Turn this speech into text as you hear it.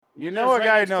You know a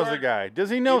guy knows a guy.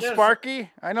 Does he know Sparky?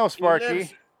 I know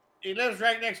Sparky. He lives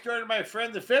right next door to my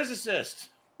friend, the physicist.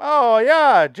 Oh,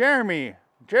 yeah, Jeremy.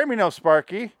 Jeremy knows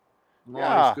Sparky. Oh,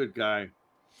 yeah. He's a good guy.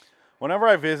 Whenever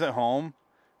I visit home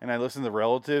and I listen to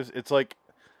relatives, it's like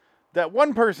that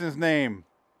one person's name,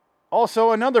 also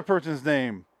another person's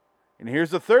name, and here's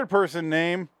the third person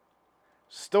name,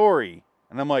 Story.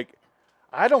 And I'm like,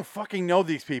 I don't fucking know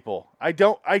these people.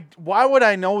 Why would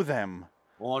I know them?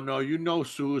 Oh, no, you know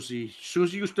Susie.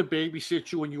 Susie used to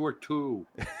babysit you when you were 2.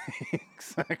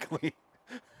 Exactly.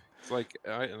 It's like,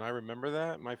 I remember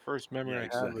that. My first memory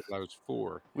I had was I was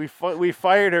 4. We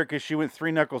fired her because she went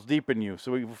 3 knuckles deep in you.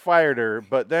 So we fired her,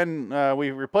 but then we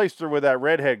replaced her with that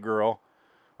redhead girl.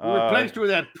 We replaced her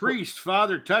with that priest,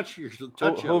 Father Touch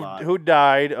who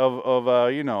died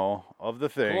of the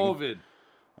thing.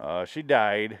 COVID. She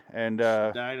died, and she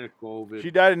died of COVID. She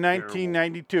died in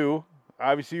 1992.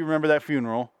 Obviously, you remember that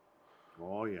funeral.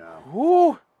 Oh yeah.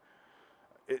 Whoo.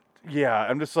 Yeah,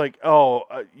 I'm just like,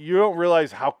 you don't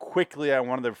realize how quickly I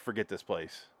wanted to forget this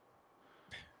place.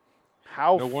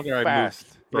 How no wonder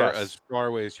fast. I moved as far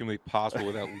away as humanly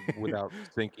possible without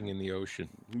sinking in the ocean.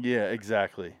 Yeah,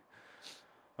 exactly.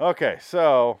 Okay,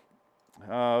 so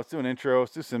let's do an intro.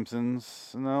 Let's do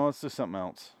Simpsons. No, let's do something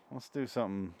else. Let's do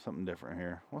something different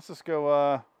here. Let's just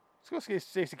go. Let's go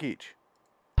Stacy Keach.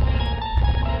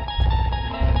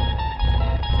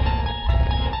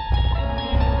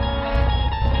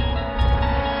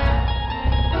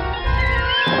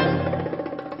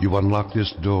 You unlock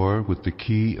this door with the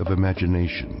key of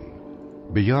imagination.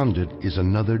 Beyond it is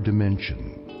another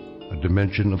dimension, a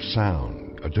dimension of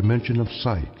sound, a dimension of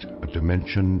sight, a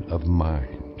dimension of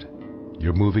mind.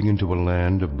 You're moving into a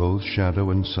land of both shadow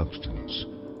and substance,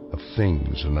 of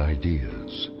things and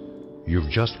ideas. You've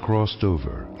just crossed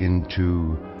over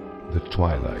into the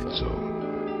Twilight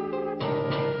Zone.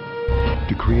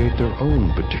 To create their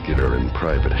own particular and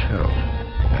private hell,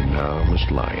 and now must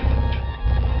lie in it.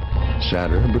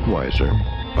 Sadder but wiser,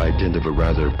 by dint of a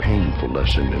rather painful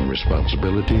lesson in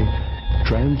responsibility,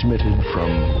 transmitted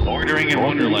from Bordering in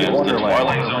Wonderland, the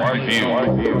Twilight Zone Review.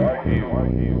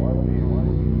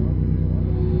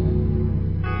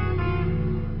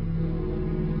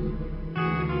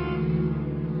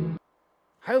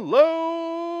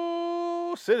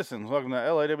 Hello, citizens. Welcome to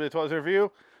LIW Twilight Zone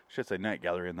Review. Should say Night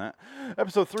Gallery in that.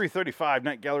 Episode 335,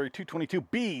 Night Gallery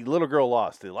 222B, Little Girl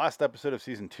Lost, the last episode of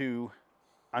Season 2.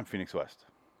 I'm Phoenix West.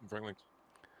 Frank Links.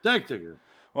 Thank you.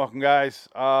 Welcome, guys.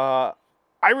 I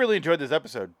really enjoyed this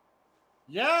episode.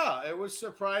 Yeah, it was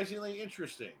surprisingly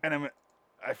interesting. And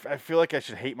I feel like I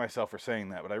should hate myself for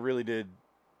saying that, but I really did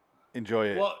enjoy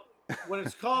it. Well, when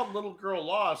it's called Little Girl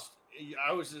Lost,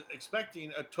 I was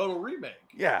expecting a total remake.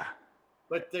 Yeah.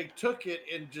 But they took it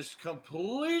and just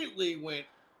completely went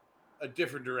a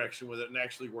different direction with it and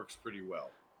actually works pretty well.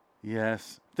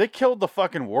 Yes. They killed the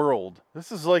fucking world.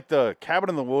 This is like the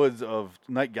Cabin in the Woods of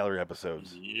Night Gallery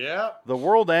episodes. Yeah. The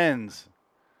world ends.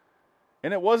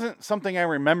 And it wasn't something I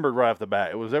remembered right off the bat.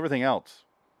 It was everything else.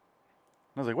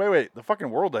 I was like, wait, the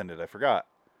fucking world ended. I forgot.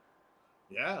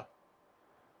 Yeah.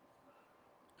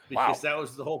 Because that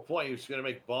was the whole point. He was going to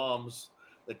make bombs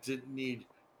that didn't need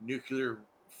nuclear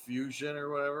fusion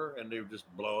or whatever, and they would just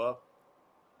blow up.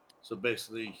 So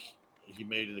basically, he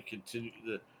made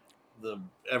the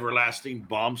everlasting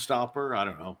bomb stopper. I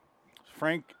don't know.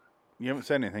 Frank, you haven't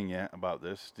said anything yet about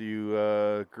this. Do you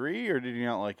agree, or did you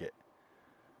not like it?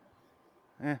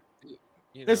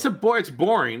 It's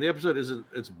boring. The episode isn't.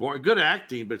 It's boring. Good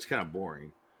acting, but it's kind of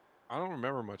boring. I don't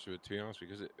remember much of it, to be honest,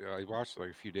 because I watched it like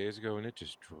a few days ago, and it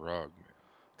just drugged,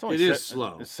 man. It is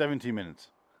slow. It's 17 minutes.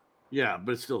 Yeah,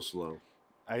 but it's still slow.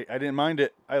 I didn't mind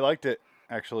it. I liked it,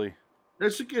 actually.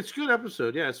 It's a good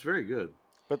episode. Yeah, it's very good.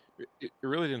 But it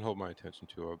really didn't hold my attention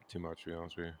too much, to be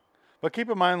honest with you. But keep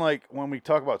in mind, like, when we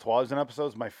talk about Twilight Zone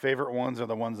episodes, my favorite ones are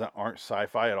the ones that aren't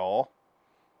sci-fi at all.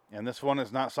 And this one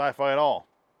is not sci-fi at all.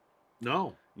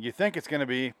 No. You think it's going to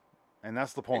be, and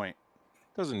that's the point.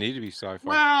 It doesn't need to be sci-fi.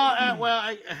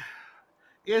 Well,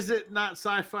 is it not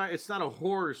sci-fi? It's not a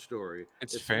horror story.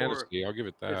 It's fantasy. I'll give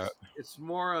it that. It's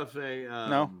more of a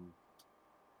no.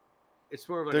 It's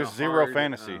more of like there's zero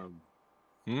fantasy.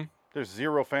 There's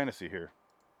zero fantasy here.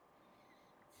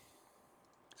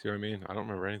 See what I mean? I don't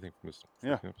remember anything from this.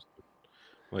 Yeah. Episode.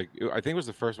 Like, I think it was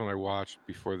the first one I watched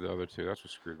before the other two. That's what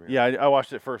screwed me. Yeah, I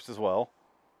watched it first as well.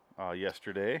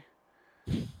 Yesterday.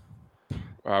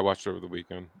 I watched it over the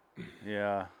weekend.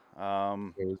 Yeah.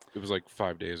 It was like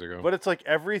 5 days ago. But it's like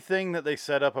everything that they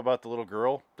set up about the little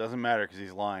girl doesn't matter because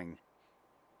he's lying.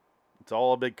 It's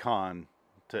all a big con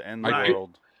to end the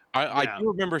world. I do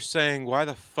remember saying, why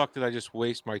the fuck did I just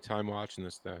waste my time watching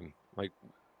this then? Like,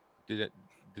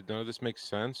 did none of this make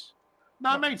sense?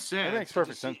 No, it made sense. It makes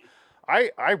perfect sense.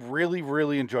 I really,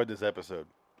 really enjoyed this episode.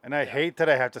 And I hate that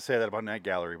I have to say that about Night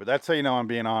Gallery, but that's how you know I'm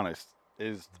being honest.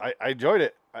 I enjoyed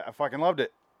it. I fucking loved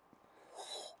it.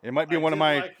 It might be one of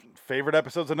my favorite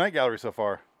episodes of Night Gallery so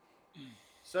far.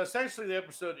 So essentially, the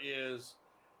episode is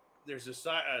there's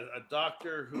a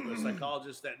doctor, a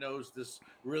psychologist that knows this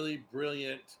really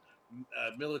brilliant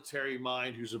military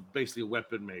mind who's basically a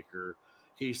weapon maker.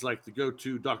 He's like the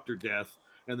go-to Dr. Death,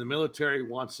 and the military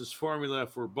wants this formula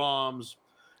for bombs,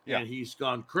 and he's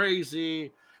gone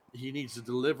crazy. He needs to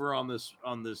deliver on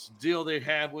this deal they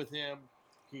have with him.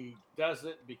 He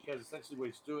doesn't, because essentially what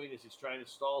he's doing is he's trying to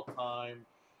stall time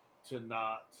to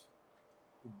not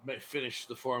finish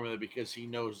the formula because he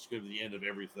knows it's going to be the end of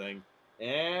everything.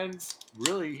 And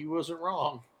really, he wasn't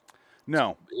wrong.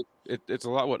 No. It's a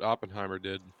lot what Oppenheimer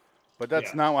did. But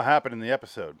that's not what happened in the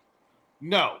episode.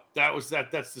 No, that's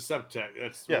the subtext.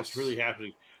 That's what's really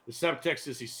happening. The subtext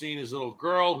is he's seen his little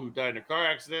girl who died in a car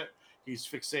accident. He's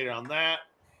fixated on that.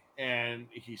 And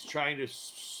he's trying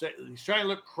to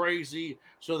look crazy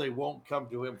so they won't come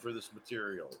to him for this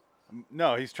material.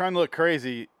 No, he's trying to look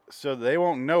crazy so they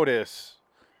won't notice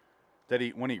that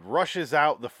when he rushes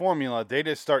out the formula, they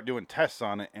just start doing tests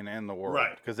on it and end the world.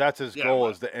 Right. Because that's his goal,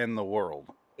 is to end the world.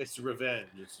 It's revenge.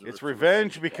 It's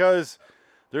revenge because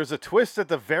there's a twist at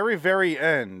the very, very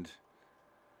end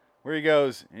where he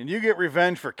goes, and you get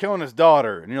revenge for killing his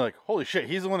daughter. And you're like, holy shit,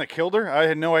 he's the one that killed her? I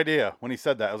had no idea when he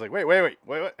said that. I was like, wait.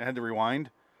 I had to rewind.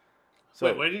 So,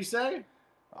 wait, what did he say?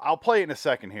 I'll play it in a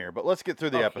second here, but let's get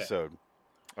through the episode.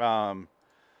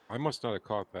 I must not have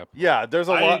caught that. Yeah, there's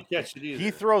a lot. I didn't catch it either. He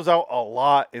throws out a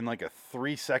lot in like a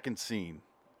 3-second scene.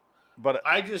 But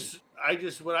I just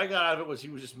what I got out of it was he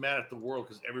was just mad at the world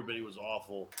because everybody was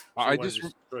awful. So I he wanted just to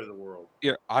destroy the world.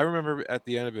 Yeah, I remember at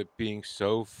the end of it being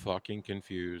so fucking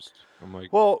confused. I'm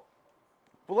like, well,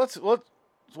 let's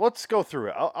go through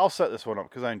it. I'll set this one up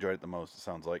because I enjoyed it the most. It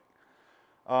sounds like,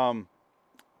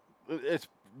 it's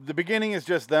the beginning is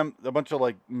just them, a bunch of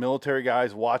like military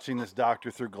guys watching this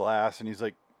doctor through glass, and he's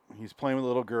playing with a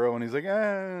little girl, and he's like,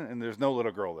 and there's no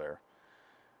little girl there.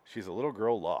 She's a little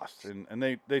girl lost. And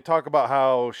they talk about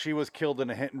how she was killed in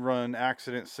a hit-and-run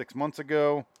accident 6 months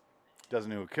ago. Doesn't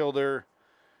know who killed her.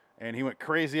 And he went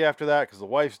crazy after that because the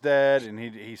wife's dead, and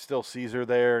he still sees her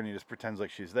there, and he just pretends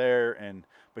like she's there.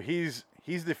 But he's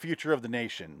the future of the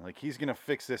nation. Like, he's going to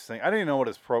fix this thing. I didn't even know what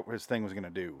his thing was going to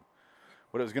do.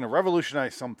 But it was going to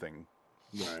revolutionize something.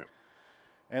 Right.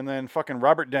 And then fucking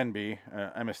Robert Denby,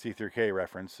 MST3K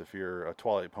reference, if you're a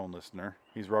Twilight Pone listener.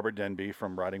 He's Robert Denby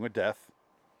from Riding with Death.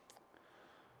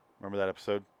 Remember that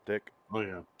episode, Dick? Oh,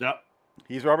 yeah. Yep.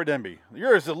 He's Robert Denby.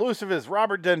 You're as elusive as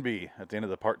Robert Denby at the end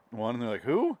of the part 1. And they're like,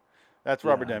 who? That's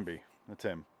Robert Denby. That's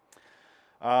him.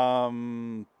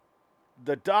 The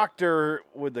doctor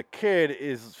with the kid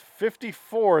is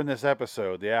 54 in this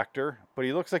episode, the actor. But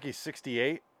he looks like he's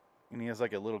 68. And he has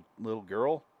like a little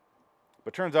girl.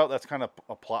 But turns out that's kind of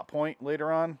a plot point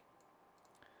later on.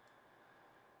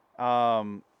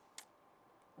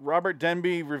 Robert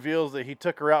Denby reveals that he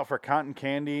took her out for cotton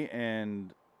candy and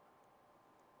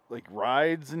like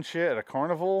rides and shit at a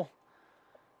carnival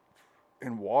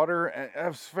and water. And I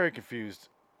was very confused.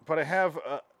 But I have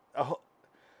a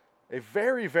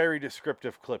very, very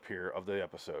descriptive clip here of the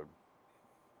episode.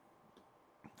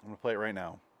 I'm going to play it right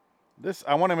now.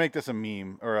 I want to make this a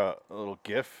meme or a little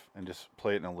GIF and just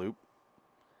play it in a loop.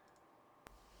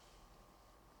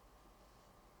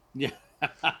 Yeah.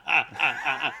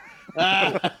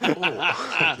 Oh,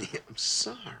 honey, I'm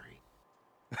sorry.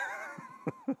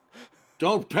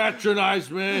 Don't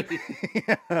patronize me.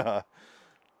 Yeah.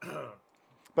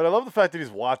 But I love the fact that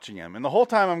he's watching him. And the whole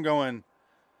time I'm going,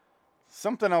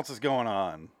 something else is going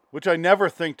on. Which I never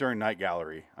think during Night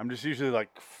Gallery. I'm just usually like,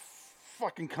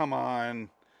 fucking come on.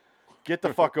 Get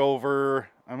the fuck over.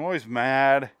 I'm always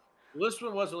mad. Well, this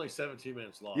one was only 17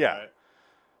 minutes long, Yeah. right?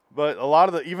 But a lot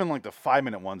of even like the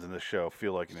 5-minute ones in this show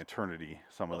feel like an eternity.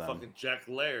 Some of them. Fucking Jack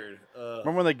Laird.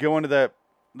 Remember when they go into the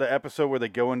episode where they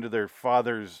go into their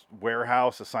father's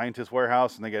warehouse, a scientist's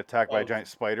warehouse, and they get attacked by a giant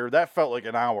spider? That felt like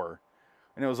an hour,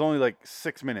 and it was only like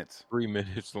 6 minutes. 3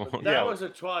 minutes long. That was a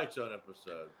Twilight Zone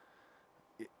episode.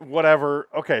 Whatever.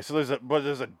 Okay, so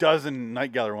there's a dozen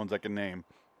Night Gallery ones I can name.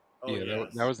 Oh, yeah,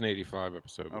 yes. that was an 85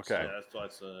 episode. but Okay. Yeah, that's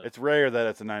Twilight Zone. It's rare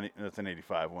that that's an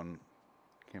 85 one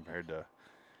compared to.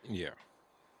 Yeah.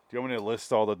 Do you want me to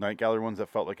list all the Night Gallery ones that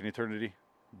felt like an eternity?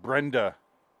 Brenda.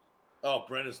 Oh,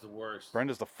 Brenda's the worst.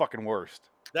 Brenda's the fucking worst.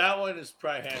 That one is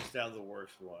probably hands down the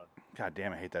worst one. God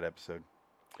damn, I hate that episode.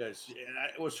 Because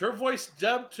was her voice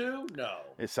dubbed too? No.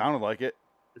 It sounded like it.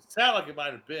 It sounded like it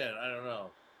might have been. I don't know.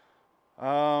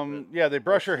 Yeah, they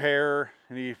brush her hair,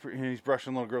 and he's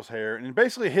brushing the little girl's hair, and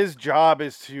basically his job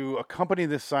is to accompany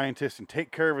this scientist and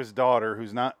take care of his daughter,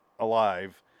 who's not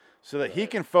alive, so that he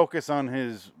can focus on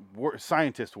his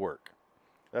scientist work.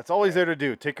 That's all he's there to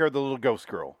do, take care of the little ghost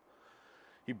girl.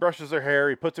 He brushes her hair,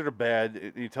 he puts her to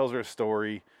bed, he tells her a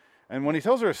story, and when he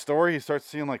tells her a story, he starts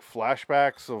seeing like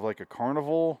flashbacks of like a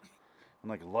carnival and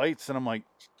like lights, and I'm like,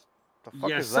 the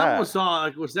fuck is someone that? saw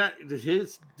like, was that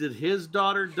did his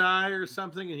daughter die or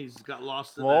something, and he's got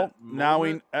lost in Well, that now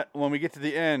moment? when we get to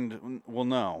the end, we'll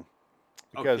know.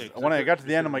 Because Okay, 'cause when I got to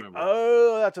the end, I'm like,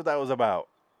 oh, that's what that was about.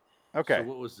 Okay. So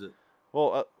what was it?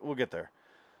 Well, we'll get there.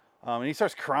 And he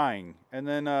starts crying, and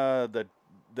then the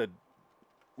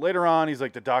later on, he's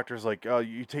like, the doctor's like, oh,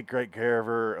 you take great care of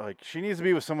her. Like, she needs to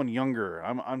be with someone younger.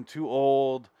 I'm too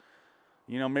old.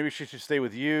 You know, maybe she should stay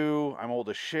with you. I'm old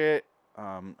as shit.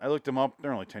 I looked them up.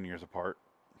 They're only 10 years apart.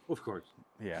 Of course.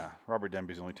 Yeah, Robert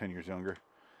Denby's only 10 years younger.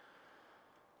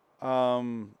 I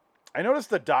noticed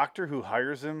the doctor who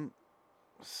hires him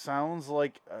sounds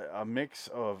like a mix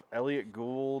of Elliot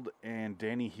Gould and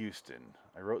Danny Houston.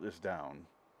 I wrote this down.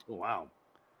 Oh, wow.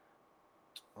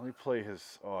 Let me play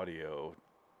his audio.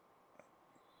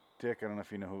 Dick, I don't know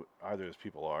if you know who either of those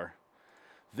people are.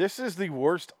 This is the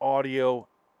worst audio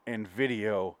and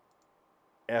video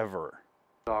ever.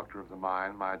 Doctor of the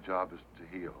mind, my job is to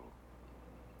heal.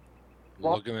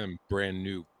 Look at them brand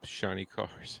new shiny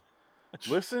cars.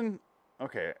 Listen.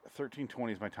 Okay,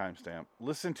 1320 is my timestamp.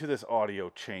 Listen to this audio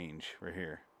change right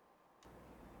here.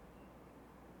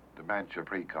 Dementia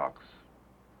precox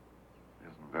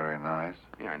isn't very nice.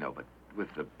 Yeah, I know, but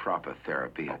with the proper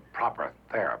therapy. Oh, proper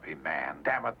therapy, man.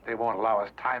 Damn it, they won't allow us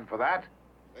time for that.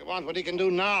 They want what he can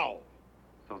do now.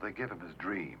 So they give him his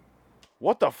dream.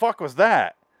 What the fuck was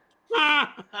that? What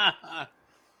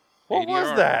was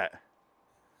ADR. that?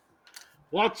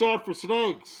 Watch out for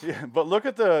snakes. Yeah, but look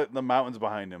at the mountains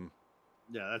behind him.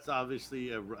 Yeah, that's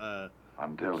obviously a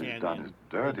Until he's done Canyon his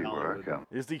dirty in work, Hollywood.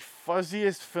 and Is the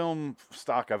fuzziest film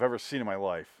stock I've ever seen in my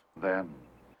life. then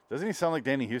Doesn't he sound like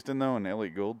Danny Houston though and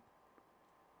Elliot Gould?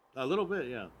 a little bit,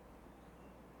 yeah.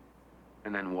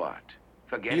 And then what?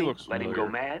 Forget He him? looks Let him go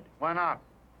mad? why not?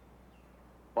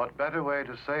 What better way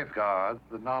to safeguard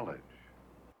the knowledge?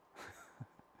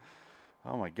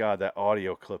 Oh my god, that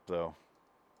audio clip though.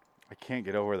 I can't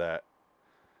get over that.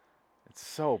 It's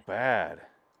so bad.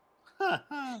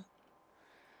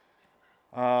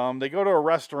 They go to a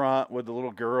restaurant with the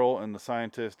little girl and the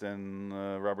scientist and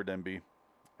Robert Denby,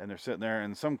 and they're sitting there,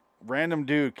 and some random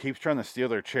dude keeps trying to steal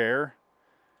their chair.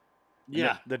 And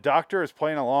Yeah. the doctor is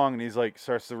playing along, and he's like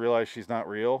starts to realize she's not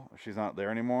real, she's not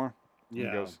there anymore. And he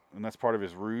Yeah. goes, and that's part of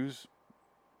his ruse.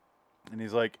 And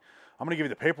he's like, "I'm gonna give you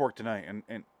the paperwork tonight, and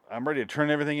I'm ready to turn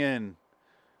everything in.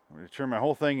 I'm ready to turn my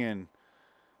whole thing in."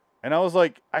 And I was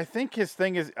like, I think his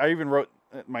thing is. I even wrote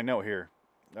my note here.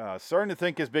 Starting to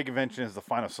think his big invention is the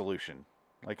final solution.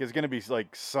 Like it's gonna be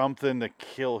like something to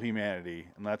kill humanity,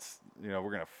 and that's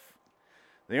we're gonna.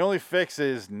 The only fix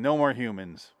is no more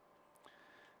humans,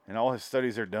 and all his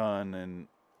studies are done. And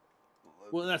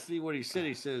Well, that's what he said.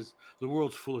 He says the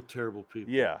world's full of terrible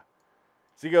people. yeah,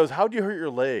 so he goes, "How'd you hurt your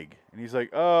leg?" And he's like,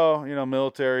 "Oh,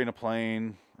 military in a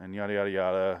plane." And yada yada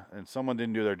yada, and someone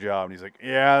didn't do their job. And he's like,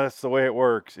 "Yeah, that's the way it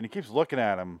works." And he keeps looking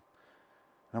at him.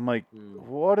 And I'm like,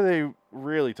 "What are they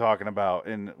really talking about?"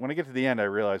 And when I get to the end, I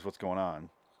realize what's going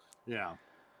on. Yeah.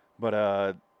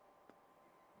 But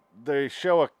they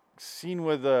show a scene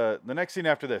with the next scene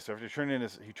after this. After he turned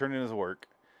in his work,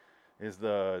 is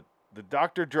the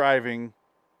doctor driving.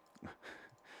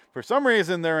 For some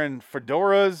reason, they're in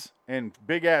fedoras and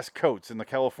big ass coats in the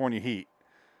California heat.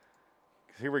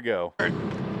 Here we go.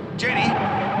 Jenny!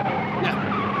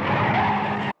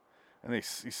 And he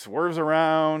swerves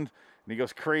around, and he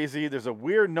goes crazy. There's a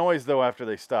weird noise, though, after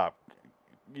they stop.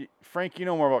 Frank, you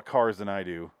know more about cars than I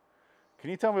do.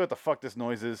 Can you tell me what the fuck this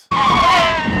noise is?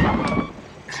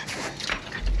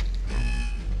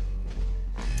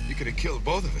 You could have killed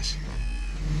both of us.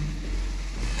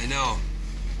 I know.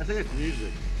 I think it's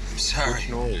music. I'm sorry. Which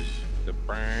noise? The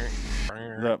bang,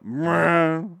 bang. The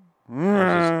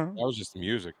That was just the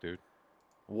music, dude.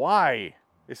 Why?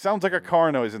 It sounds like a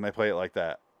car noise, and they play it like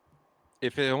that.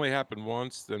 If it only happened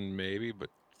once, then maybe, but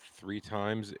 3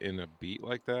 times in a beat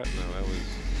like that? No, that was...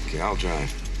 Okay, I'll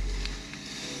drive.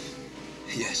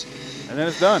 Yes. And then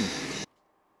it's done.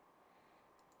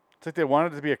 It's like they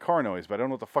wanted it to be a car noise, but I don't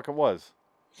know what the fuck it was.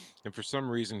 And for some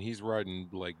reason, he's riding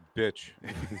like bitch.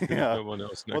 Yeah. No one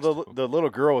else Well, next to him. the little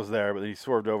girl was there, but he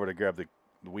swerved over to grab the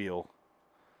wheel.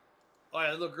 Oh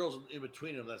yeah, the little girl's in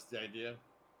between them. That's the idea.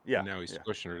 Yeah. And now he's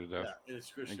squishing her to death. Yeah,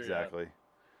 it's squished her, yeah. Exactly.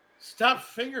 Stop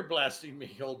finger blasting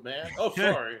me, old man. Oh,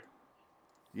 sorry.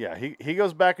 Yeah, he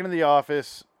goes back into the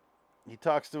office. He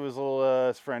talks to his little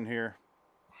his friend here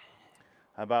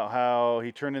about how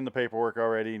he turned in the paperwork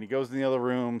already, and he goes in the other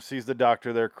room, sees the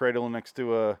doctor there cradling next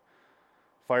to a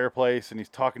fireplace, and he's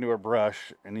talking to her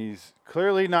brush, and he's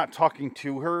clearly not talking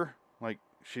to her, like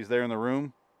she's there in the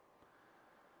room.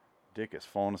 Dick is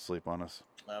falling asleep on us.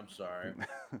 I'm sorry.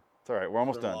 It's all right. We're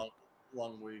almost It's been done. a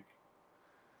long week.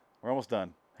 We're almost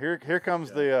done. Here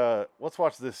comes the. Let's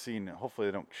watch this scene. Hopefully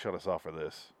they don't shut us off for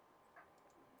this.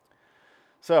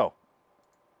 So,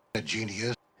 A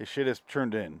genius his shit is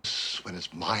turned in. when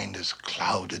his mind is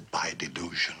clouded by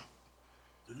delusion.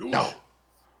 No.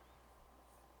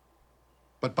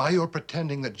 But by your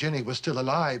pretending that Ginny was still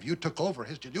alive, you took over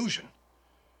his delusion.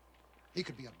 He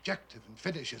could be objective and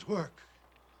finish his work.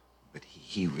 But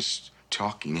he was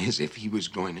talking as if he was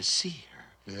going to see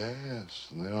her. Yes,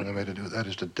 and the only way to do that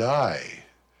is to die.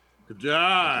 To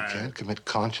die. You can't commit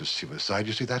conscious suicide.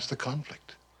 You see, that's the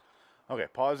conflict. Okay,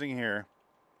 pausing here.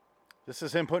 This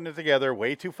is him putting it together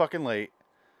way too fucking late.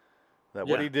 That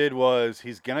what Yeah. he did was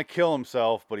he's gonna kill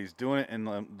himself, but he's doing it in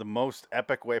the most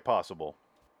epic way possible.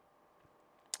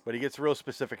 But he gets real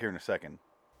specific here in a second.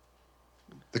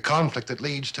 The conflict that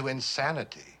leads to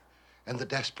insanity and the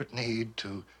desperate need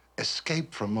to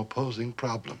escape from opposing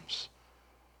problems.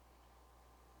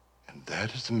 And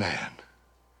that is the man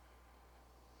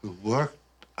who worked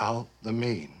out the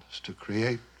means to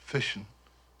create fission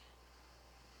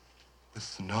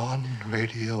with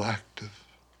non-radioactive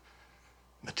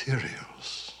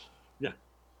materials.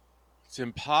 It's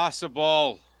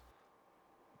impossible.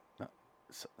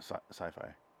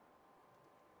 Sci-fi.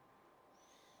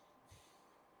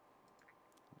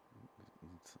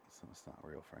 It's not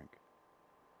real, Frank.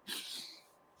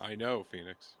 I know,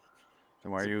 Phoenix.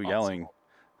 Then why are It's you impossible. yelling?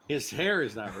 His hair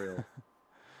is not real.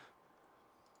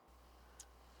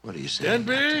 What are you saying?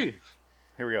 Denby!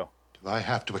 Here we go. Do I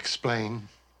have to explain?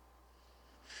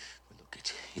 Look,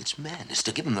 it's madness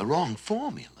to give him the wrong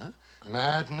formula.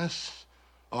 Madness?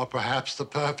 Or perhaps the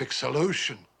perfect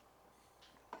solution?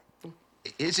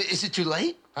 Is it too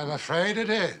late? I'm afraid it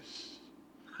is.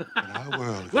 When our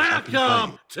world goes up in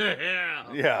Welcome to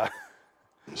hell. Yeah.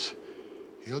 flames,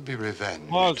 he'll be revenged.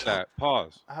 Pause that.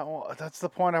 Pause. Well, that's the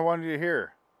point I wanted you to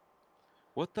hear.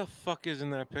 What the fuck is in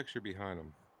that picture behind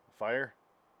him? Fire?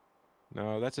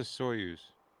 No, that's a Soyuz.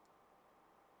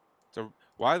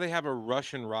 Why do they have a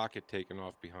Russian rocket taken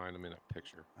off behind him in a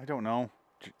picture? I don't know.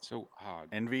 So odd.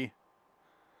 Envy?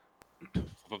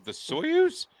 Of the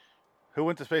Soyuz? Who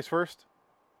went to space first?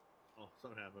 Oh,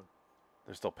 something happened.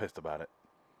 They're still pissed about it.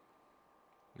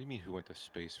 What do you mean who went to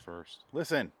space first?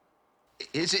 Listen.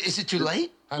 Is it too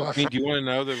late? I'm I mean, afraid do you want to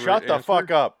know the Shut the answer?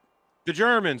 fuck up. The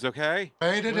Germans, okay?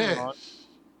 it Moving is. on.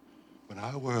 When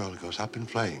our world goes up in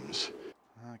flames,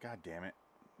 God damn it.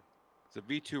 It's a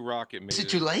V2 rocket made Is it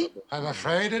too late? I'm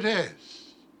afraid it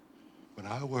is. When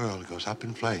our world goes up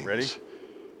in flames, Ready?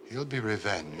 he'll be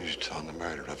revenged on the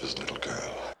murder of his little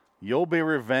girl. You'll be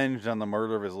revenged on the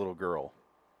murder of his little girl.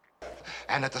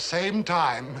 And at the same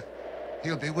time,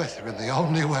 he'll be with her in the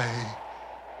only way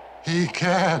he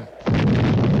can.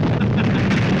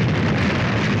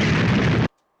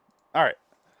 All right.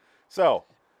 So,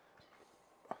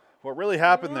 what really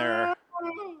happened there,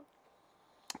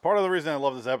 part of the reason I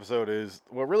love this episode is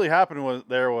what really happened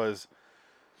was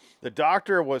the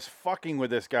doctor was fucking with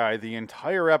this guy the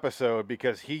entire episode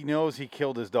because he knows he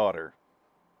killed his daughter.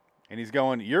 And he's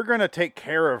going, you're going to take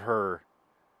care of her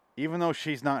even though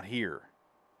she's not here.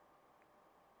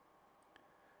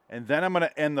 And then I'm going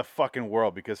to end the fucking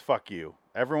world because fuck you.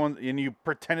 Everyone, and you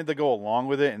pretended to go along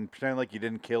with it and pretend like you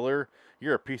didn't kill her.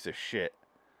 You're a piece of shit.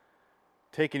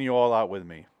 Taking you all out with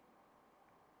me.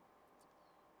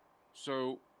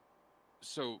 So,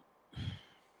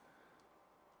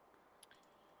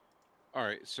 all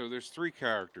right. So there's three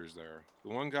characters there. The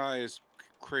one guy is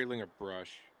cradling a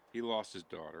brush. He lost his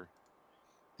daughter.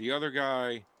 The other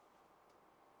guy,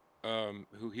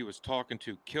 who he was talking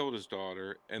to, killed his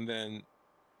daughter, and then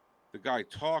the guy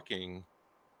talking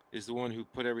is the one who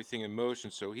put everything in motion.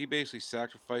 So he basically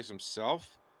sacrificed himself.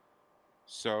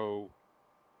 So,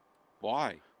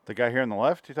 why? The guy here on the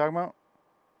left, you talking about?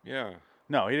 Yeah.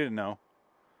 No, he didn't know.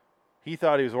 He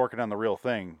thought he was working on the real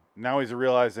thing. Now he's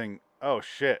realizing, oh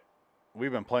shit,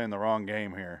 we've been playing the wrong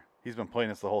game here. He's been playing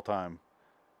this the whole time.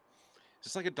 Is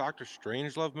this like a Doctor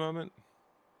Strangelove moment?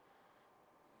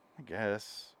 I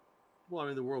guess. Well, I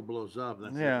mean, the world blows up.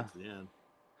 And Yeah. That's the end.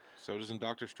 So doesn't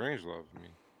Doctor Strangelove. I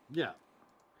mean, Yeah.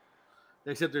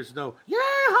 Except there's no, yeah!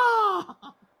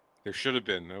 there should have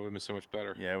been. That would have been so much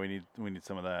better. Yeah, we need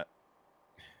some of that.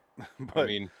 I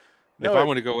mean, no, if I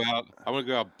want to go out, I want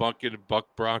to go out bucking Buck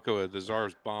Bronco at the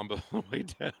Czar's bomb on the way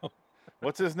down.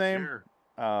 What's his name? Sure.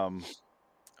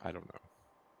 I don't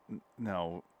know.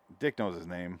 No, Dick knows his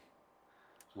name.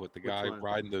 What, the Which guy one?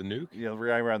 riding the nuke? Yeah, the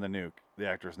guy around the nuke. The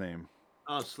actor's name.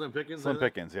 Oh, Slim Pickens. Slim I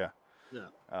think? Pickens. Yeah.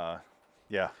 Yeah.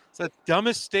 Yeah. It's the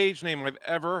dumbest stage name I've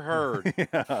ever heard.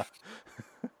 Yeah.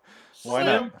 Why Slim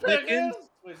not? Pickens.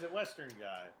 He's a Western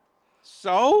guy.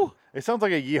 So? It sounds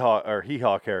like a yeehaw or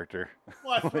hee-haw character.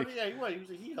 Well, I thought, Like- yeah, he was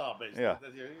a hee-haw basically. Yeah.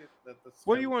 That's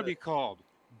What do you want to be called?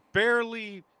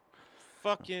 Barely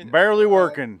fucking... Barely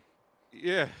working.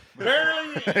 Yeah.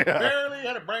 Barely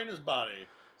had a brain in his body.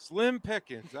 Slim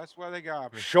Pickens. That's why they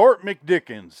got me. Short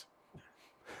McDickens.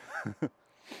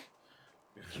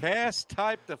 Cast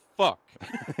type the fuck.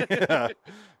 Yeah.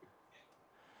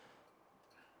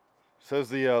 Says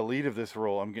the lead of this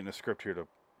role. I'm getting a script here to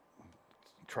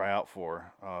try out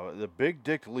for. The big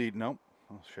dick lead. Nope.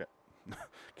 Oh, shit.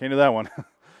 Can't do that one.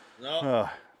 No.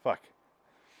 Fuck.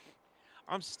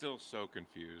 I'm still so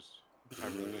confused. I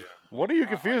really am. What are you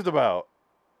confused about?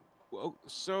 Well,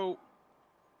 so...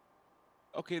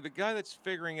 Okay, the guy that's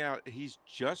figuring out, he's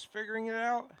just figuring it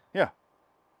out? Yeah.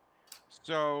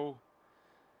 So...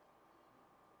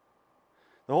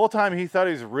 The whole time he thought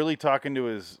he was really talking to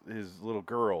his little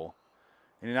girl.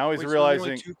 And now he's Wait, so there's realizing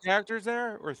only 2 characters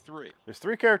there, or 3? there's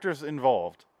 3 characters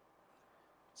involved.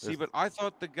 See, but I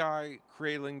thought the guy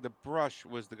cradling the brush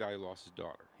was the guy who lost his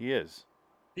daughter. He is.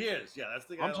 He is. Yeah, that's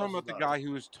the guy. I'm that talking lost about his the daughter. guy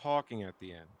who was talking at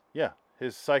the end. Yeah.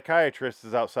 His psychiatrist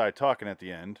is outside talking at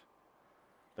the end.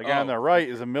 The guy on Oh, the right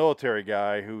is a military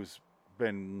guy who's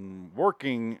been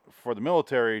working for the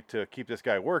military to keep this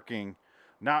guy working.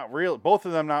 Both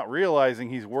of them not realizing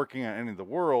he's working on ending the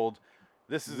world.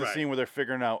 This is the Right. scene where they're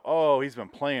figuring out, oh, he's been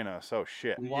playing us. Oh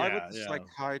shit. Why Yeah, would the yeah.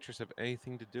 psychiatrist have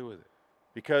anything to do with it?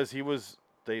 Because he was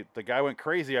the guy went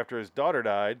crazy after his daughter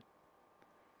died.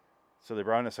 So they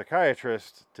brought in a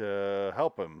psychiatrist to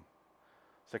help him.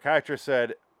 Psychiatrist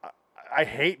said, I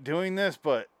hate doing this,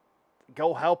 but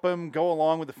go help him, go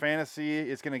along with the fantasy.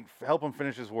 It's going to help him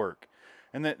finish his work.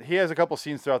 And that he has a couple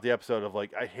scenes throughout the episode of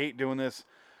like, I hate doing this.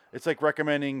 It's like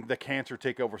recommending the cancer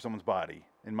take over someone's body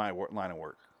in my line of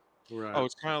work. Right. Oh,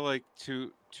 it's kind of like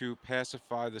to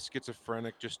pacify the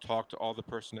schizophrenic, just talk to all the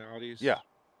personalities. Yeah.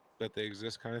 That they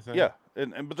exist, kind of thing. Yeah.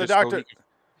 But the Just so he doctor, can-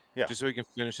 yeah. Just so he can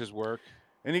finish his work.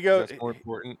 and he 'cause goes, That's more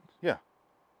important.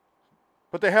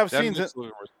 but they have That scenes, makes a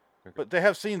little more- okay. but they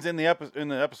have scenes in the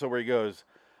episode where he goes,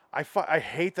 I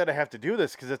hate that I have to do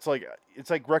this because it's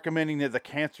like recommending that the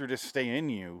cancer just stay in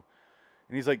you.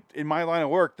 And he's like, in my line of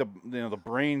work, the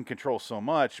brain controls so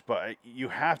much, but you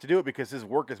have to do it because his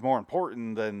work is more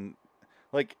important than,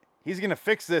 like, he's gonna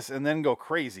fix this and then go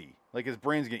crazy, like his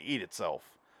brain's gonna eat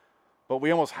itself. But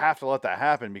we almost have to let that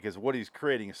happen because what he's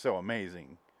creating is so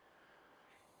amazing.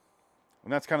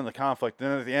 And that's kind of the conflict.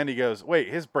 And then at the end, he goes, wait,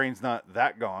 his brain's not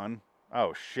that gone.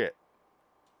 Oh shit,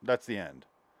 that's the end.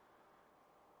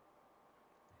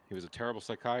 He was a terrible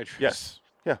psychiatrist. Yes,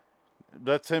 yeah,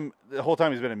 that's him. The whole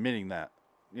time he's been admitting that.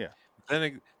 Yeah.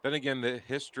 Then again, the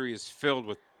history is filled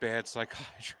with bad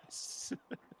psychiatrists.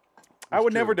 I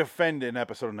would It's never true. defend an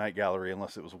episode of Night Gallery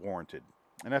unless it was warranted.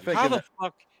 And I think How in the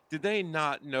fuck did they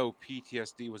not know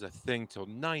PTSD was a thing till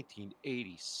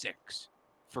 1986?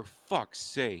 For fuck's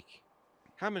sake.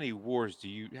 How many wars do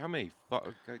you... How many... oh,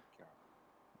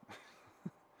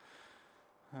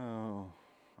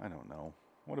 I don't know.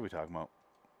 What are we talking about?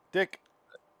 Dick?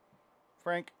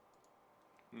 Frank?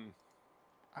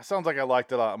 Sounds like I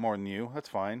liked it a lot more than you. That's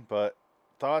fine. But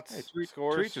thoughts? Hey,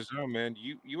 scores? to each his own, man.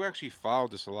 You actually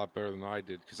followed this a lot better than I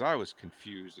did because I was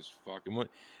confused as fuck.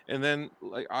 And then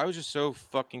like I was just so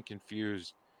fucking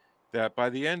confused that by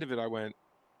the end of it I went,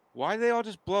 why did they all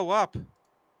just blow up?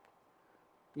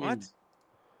 What?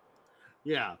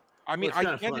 Yeah. I mean, it's I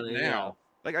kinda get funny, it yeah. now.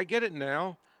 Like I get it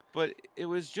now, but it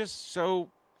was just so.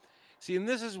 See, and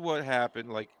this is what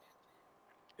happened. Like,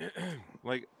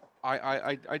 like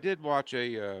I did watch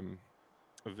a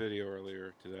video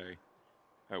earlier today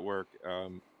at work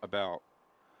about.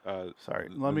 Sorry,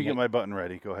 the let me get night- my button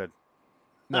ready. Go ahead.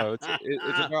 No,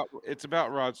 it's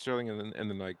about Rod Sterling and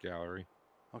the Night Gallery.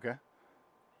 Okay.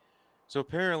 So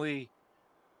apparently,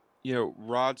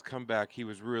 Rod's come back. He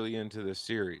was really into this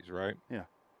series, right? Yeah.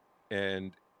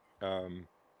 And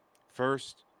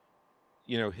first,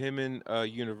 him and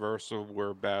Universal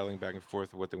were battling back and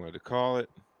forth what they wanted to call it.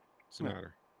 What's the Yeah.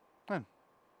 matter? None.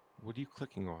 What are you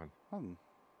clicking on? Nothing.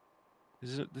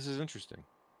 This is interesting.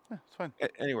 Yeah, it's fine.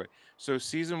 Anyway, so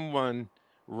season 1,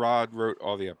 Rod wrote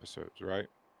all the episodes, right?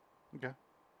 Okay.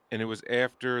 And it was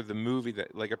after the movie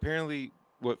that, like, apparently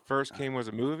what first came was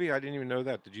a movie. I didn't even know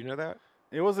that. Did you know that?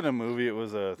 It wasn't a movie. It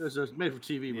was a. It was a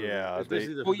made-for-TV movie. Yeah, It's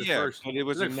basically Well, the yeah, first. but it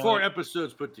was It's like a 4 nine-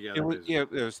 episodes put together. It was, basically. yeah,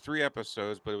 it was 3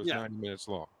 episodes, but it was Yeah. 90 minutes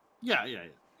long. Yeah.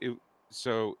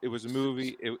 So it was a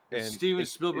movie. And Steven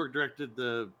Spielberg directed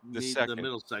the second.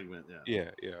 middle segment.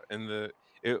 Yeah. Yeah, and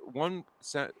it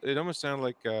almost sounded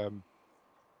like the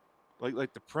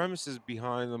premises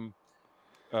behind them.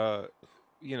 The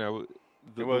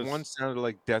one sounded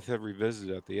like Death Head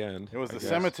Revisited at the end. It was I the guess.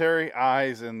 cemetery,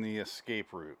 eyes, and the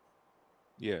escape route.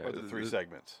 Yeah, With the 3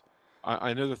 segments.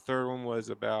 I know the third one was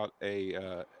about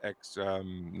a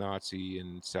ex-Nazi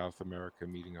in South America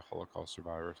meeting a Holocaust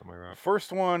survivor or something like The that.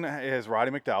 first one is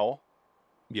Roddy McDowell.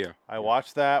 Yeah, I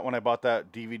watched that when I bought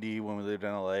that DVD when we lived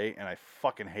in LA, and I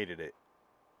fucking hated it.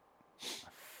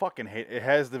 It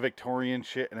has the Victorian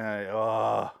shit, and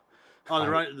the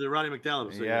Roddy McDowell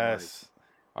episode. Yes.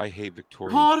 I hate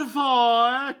Victorian.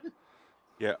 Codified.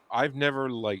 Yeah, I've never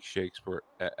liked Shakespeare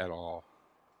at all.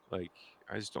 Like,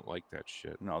 I just don't like that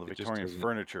shit. No, the It just Victorian doesn't-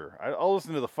 furniture. I'll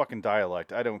listen to the fucking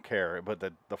dialect. I don't care, but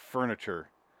the furniture.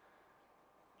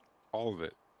 All of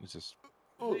it. It's just.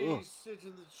 Please sit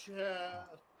in the chair.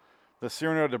 The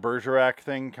Cyrano de Bergerac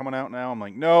thing coming out now. I'm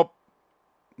like, nope.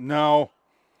 No.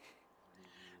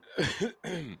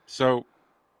 So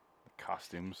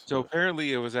costumes. So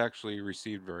apparently it was actually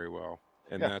received very well,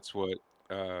 and Yeah. that's what.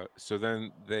 So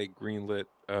then they greenlit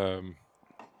a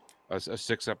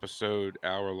 6-episode,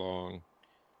 hour-long,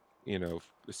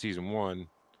 season 1,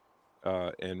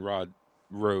 and Rod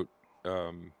wrote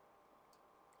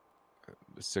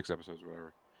 6 episodes, or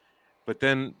whatever. But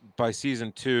then by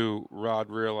season 2, Rod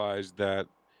realized that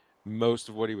most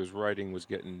of what he was writing was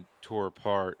getting tore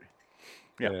apart.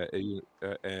 Yeah.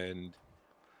 And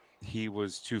he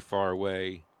was too far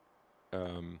away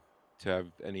to have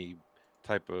any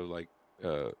type of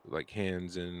like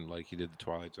hands in like he did the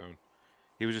Twilight Zone.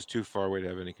 He was just too far away to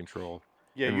have any control.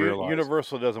 Yeah, and realized-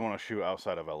 Universal doesn't want to shoot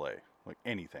outside of LA, like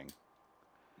anything.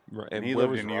 Right, And he where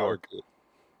lived was in New Rod? York,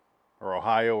 or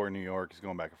Ohio, or New York. He's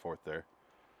going back and forth there.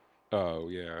 Oh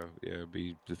yeah,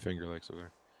 be the Finger Lakes over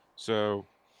there. So,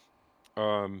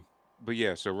 but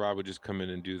yeah, so Rob would just come in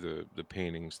and do the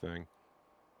paintings thing,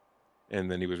 and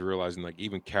then he was realizing like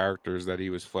even characters that he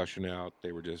was fleshing out,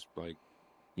 they were just like,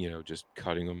 just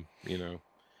cutting them,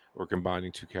 or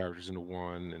combining 2 characters into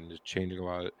one and just changing a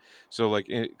lot of it. So like,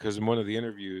 because in one of the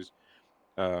interviews,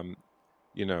 Rob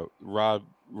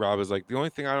is like, the only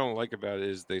thing I don't like about it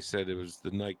is they said it was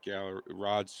the Night Gallery.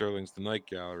 Rod Serling's the Night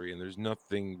Gallery, and there's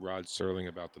nothing Rod Serling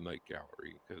about the Night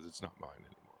Gallery because it's not mine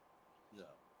anymore. Yeah.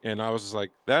 And I was just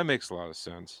like, that makes a lot of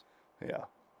sense. Yeah.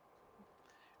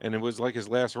 And it was like his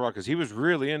last hurrah because he was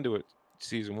really into it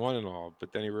season 1 and all,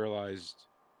 but then he realized,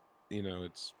 he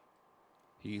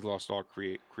lost all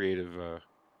creative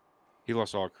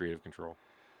control.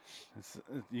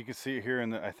 You can see it here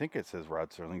I think it says Rod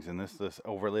Serling's in this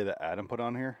overlay that Adam put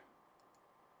on here.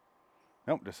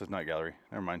 Nope, this is Night Gallery.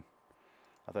 Never mind.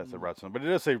 I thought it said Rod Serling, but it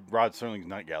does say Rod Serling's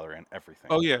Night Gallery and everything.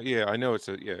 Oh yeah, I know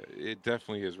it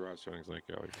definitely is Rod Serling's Night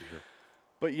Gallery for sure.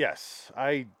 But yes,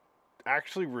 I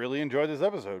actually really enjoyed this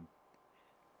episode.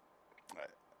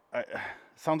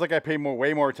 Sounds like I paid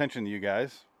way more attention to you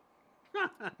guys.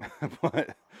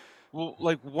 But well,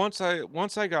 like once I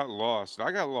got lost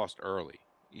early,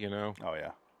 Oh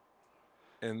yeah.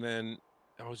 And then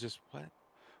I was just what?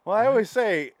 Well, I always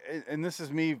say, and this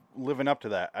is me living up to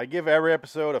that, I give every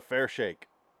episode a fair shake.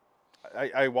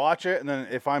 I watch it, and then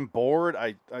if I'm bored,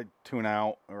 I tune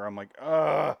out, or I'm like,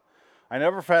 ugh. I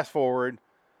never fast forward.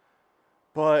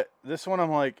 But this one,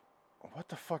 I'm like, what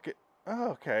the fuck?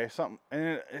 Okay, something.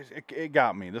 And it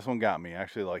got me. This one got me. I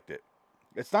actually liked it.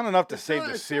 It's not enough to save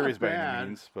the series by any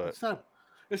means, but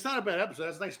it's not a bad episode.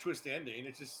 That's a nice twist ending.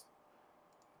 It's just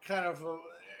kind of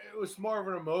it was more of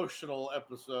an emotional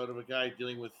episode of a guy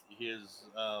dealing with his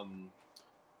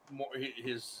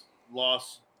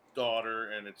lost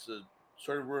daughter, and it's a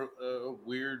sort of a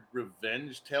weird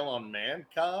revenge tale on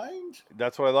mankind.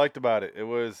 that's what I liked about it. It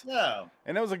was, Yeah.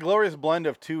 and it was a glorious blend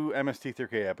of 2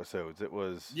 MST3K episodes. It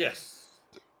was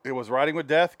It was Riding with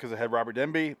Death because it had Robert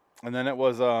Denby, and then it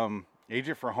was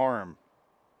Agent for Harm.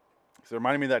 So it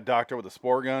reminded me of that doctor with the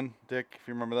spore gun, Dick, if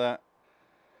you remember that.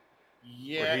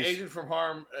 Yeah, Agent from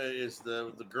Harm is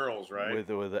the girls, right?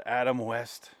 With Adam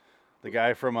West, the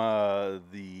guy from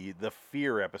the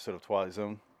Fear episode of Twilight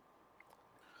Zone.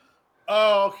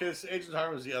 Oh, okay. So Agent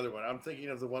Harm is the other one. I'm thinking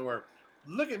of the one where,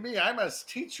 look at me, I'm a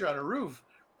teacher on a roof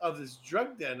of this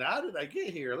drug den. How did I get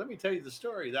here? Let me tell you the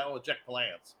story. That one with Jack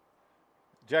Palance.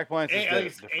 Jack Palance is I think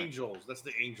it's different. Angels. That's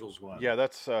the Angels one. Yeah,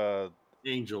 that's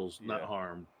Angels, not yeah.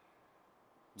 Harm.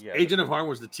 Yeah. Agent of Harm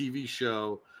was the TV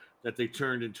show that they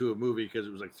turned into a movie because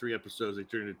it was like 3 episodes. They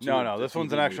turned into No, this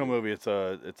one's an actual movie. It's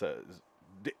a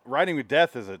Riding with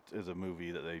Death is a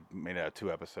movie that they made out of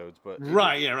 2 episodes, but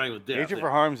Riding with Death. Agent for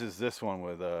Harms is this one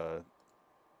with the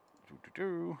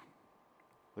girl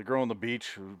on the beach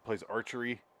who plays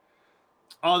archery.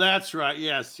 Oh, that's right.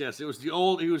 Yes. It was the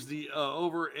old. He was the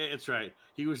It's right.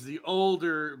 He was the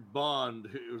older Bond.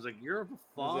 It was like, you're a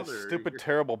father. It was a stupid,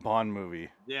 terrible Bond movie.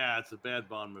 Yeah, it's a bad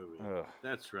Bond movie. Ugh.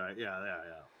 That's right. Yeah.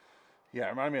 Yeah,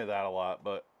 it reminded me of that a lot,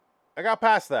 but I got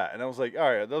past that, and I was like,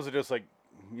 all right, those are just like,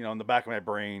 in the back of my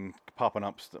brain popping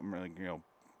up, like,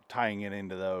 tying it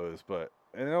into those.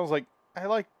 And I was like, I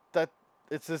like that.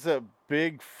 It's just a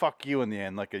big fuck you in the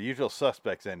end, like a Usual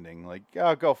Suspects ending. Like,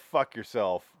 oh, go fuck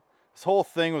yourself. This whole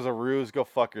thing was a ruse. Go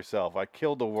fuck yourself. I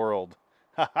killed the world.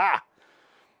 Ha ha.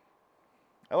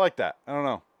 I like that. I don't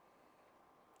know.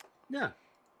 Yeah.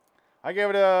 I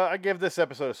gave this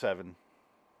episode a 7.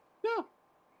 Yeah.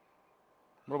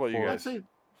 What about you guys?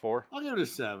 4? I'll give it a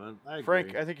 7.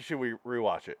 Frank, I think you should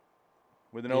rewatch it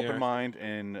with an open mind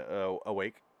and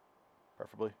awake,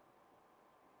 preferably.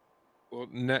 Well,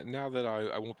 now that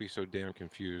I won't be so damn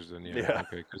confused, then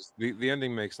okay, because the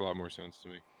ending makes a lot more sense to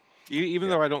me. Even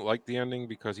though I don't like the ending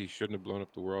because he shouldn't have blown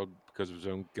up the world because of his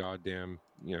own goddamn,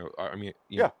 your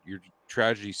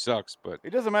tragedy sucks, but it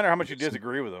doesn't matter how much you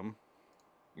disagree with him.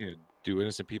 Do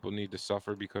innocent people need to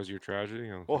suffer because of your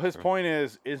tragedy? Well, his point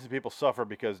is innocent people suffer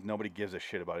because nobody gives a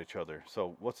shit about each other.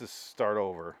 So let's just start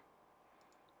over.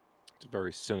 It's a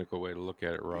very cynical way to look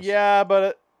at it, Russ. Yeah,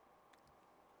 but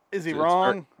is he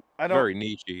wrong? I don't. Very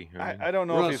Nietzsche. I don't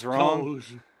know if he's wrong.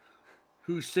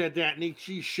 Who said that,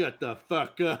 Nietzsche? Shut the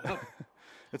fuck up.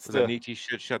 It's the Nietzsche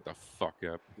shit. Shut the fuck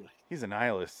up. He's a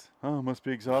nihilist. Oh, it must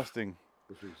be exhausting.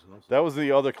 That was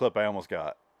the other clip I almost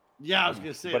got. Yeah, I was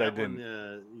gonna say, but that I didn't.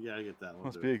 I get that one.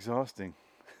 Must be exhausting.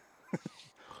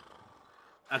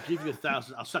 I'll give you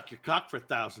 $1,000. I'll suck your cock for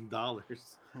 $1,000. I'm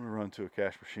gonna run to a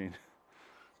cash machine.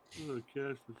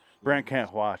 Brent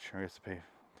can't watch. He has to pay.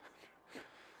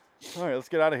 All right, let's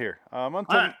get out of here.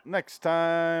 Until next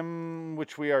time,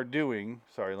 which we are doing.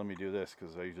 Sorry, let me do this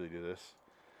because I usually do this.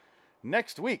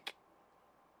 Next week.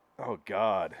 Oh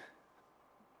God.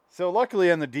 So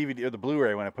luckily on the DVD or the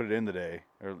Blu-ray when I put it in today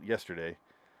or yesterday,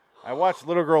 I watched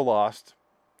Little Girl Lost,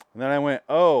 and then I went,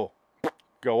 oh,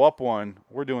 go up one.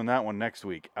 We're doing that one next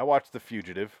week. I watched The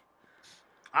Fugitive.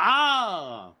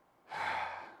 Ah.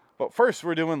 But first,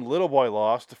 we're doing Little Boy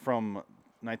Lost from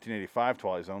 1985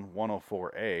 Twilight Zone,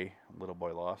 104A, Little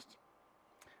Boy Lost.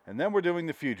 And then we're doing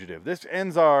The Fugitive. This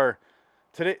ends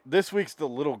this week's the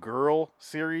Little Girl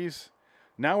series.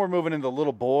 Now we're moving into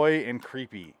Little Boy and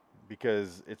Creepy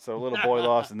because it's a Little Boy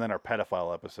Lost and then our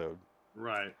pedophile episode.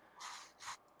 Right.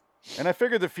 And I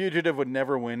figured The Fugitive would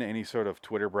never win any sort of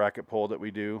Twitter bracket poll that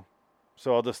we do.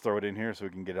 So I'll just throw it in here so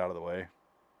we can get it out of the way.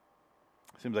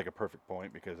 Seems like a perfect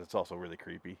point because it's also really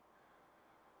creepy.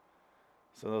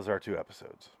 So those are our 2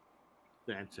 episodes.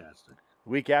 Fantastic.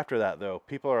 Week after that, though,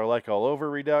 People Are Like All Over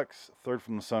Redux, Third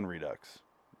from the Sun Redux.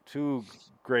 2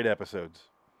 great episodes.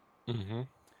 Mm-hmm.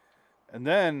 And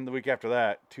then the week after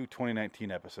that, 2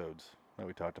 2019 episodes that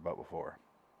we talked about before.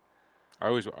 I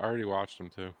already watched them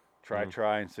too.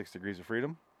 Try and 6 Degrees of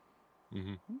Freedom.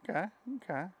 Mm-hmm.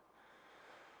 Okay.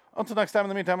 Until next time, in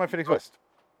the meantime, I'm Phoenix West.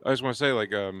 I just want to say,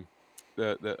 like,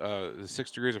 the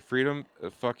 6 Degrees of Freedom,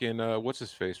 fucking what's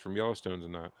his face from Yellowstone's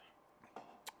in that?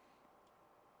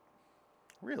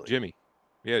 Really? Jimmy.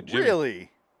 Yeah, Jimmy.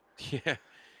 Really? Yeah.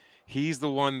 He's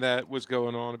the one that was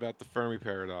going on about the Fermi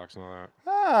paradox and all that.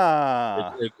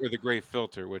 Ah. Or the Great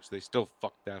Filter, which they still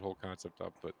fucked that whole concept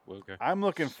up, but okay. I'm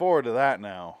looking forward to that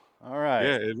now. All right.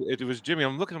 Yeah, it was Jimmy.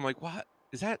 I'm looking, I'm like, what?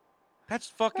 Is that? That's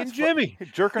fucking Jimmy.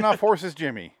 Jerking off horses,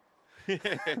 Jimmy.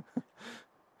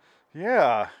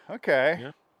 Yeah. Okay.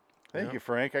 Yeah. Thank you,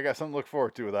 Frank. I got something to look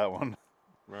forward to with that one.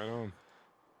 Right on.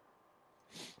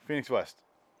 Phoenix West.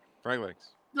 Frank Links.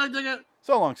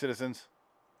 So long, citizens.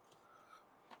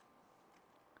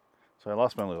 So I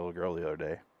lost my little girl the other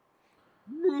day.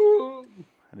 I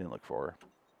didn't look for her.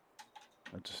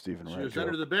 That's a Stephen Wright joke. She was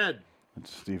under the bed.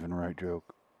 It's a Stephen Wright joke.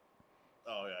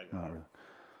 Oh yeah, I got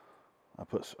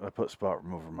it. I put spot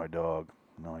remover on my dog.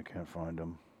 Now I can't find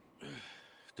him.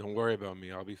 Don't worry about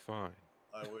me. I'll be fine.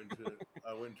 I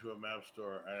went to a map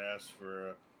store and asked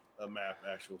for a map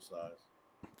actual size.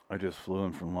 I just flew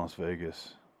in from Las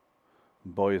Vegas.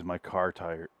 Boy, is my car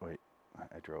tired. Wait,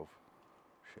 I drove.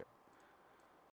 Shit.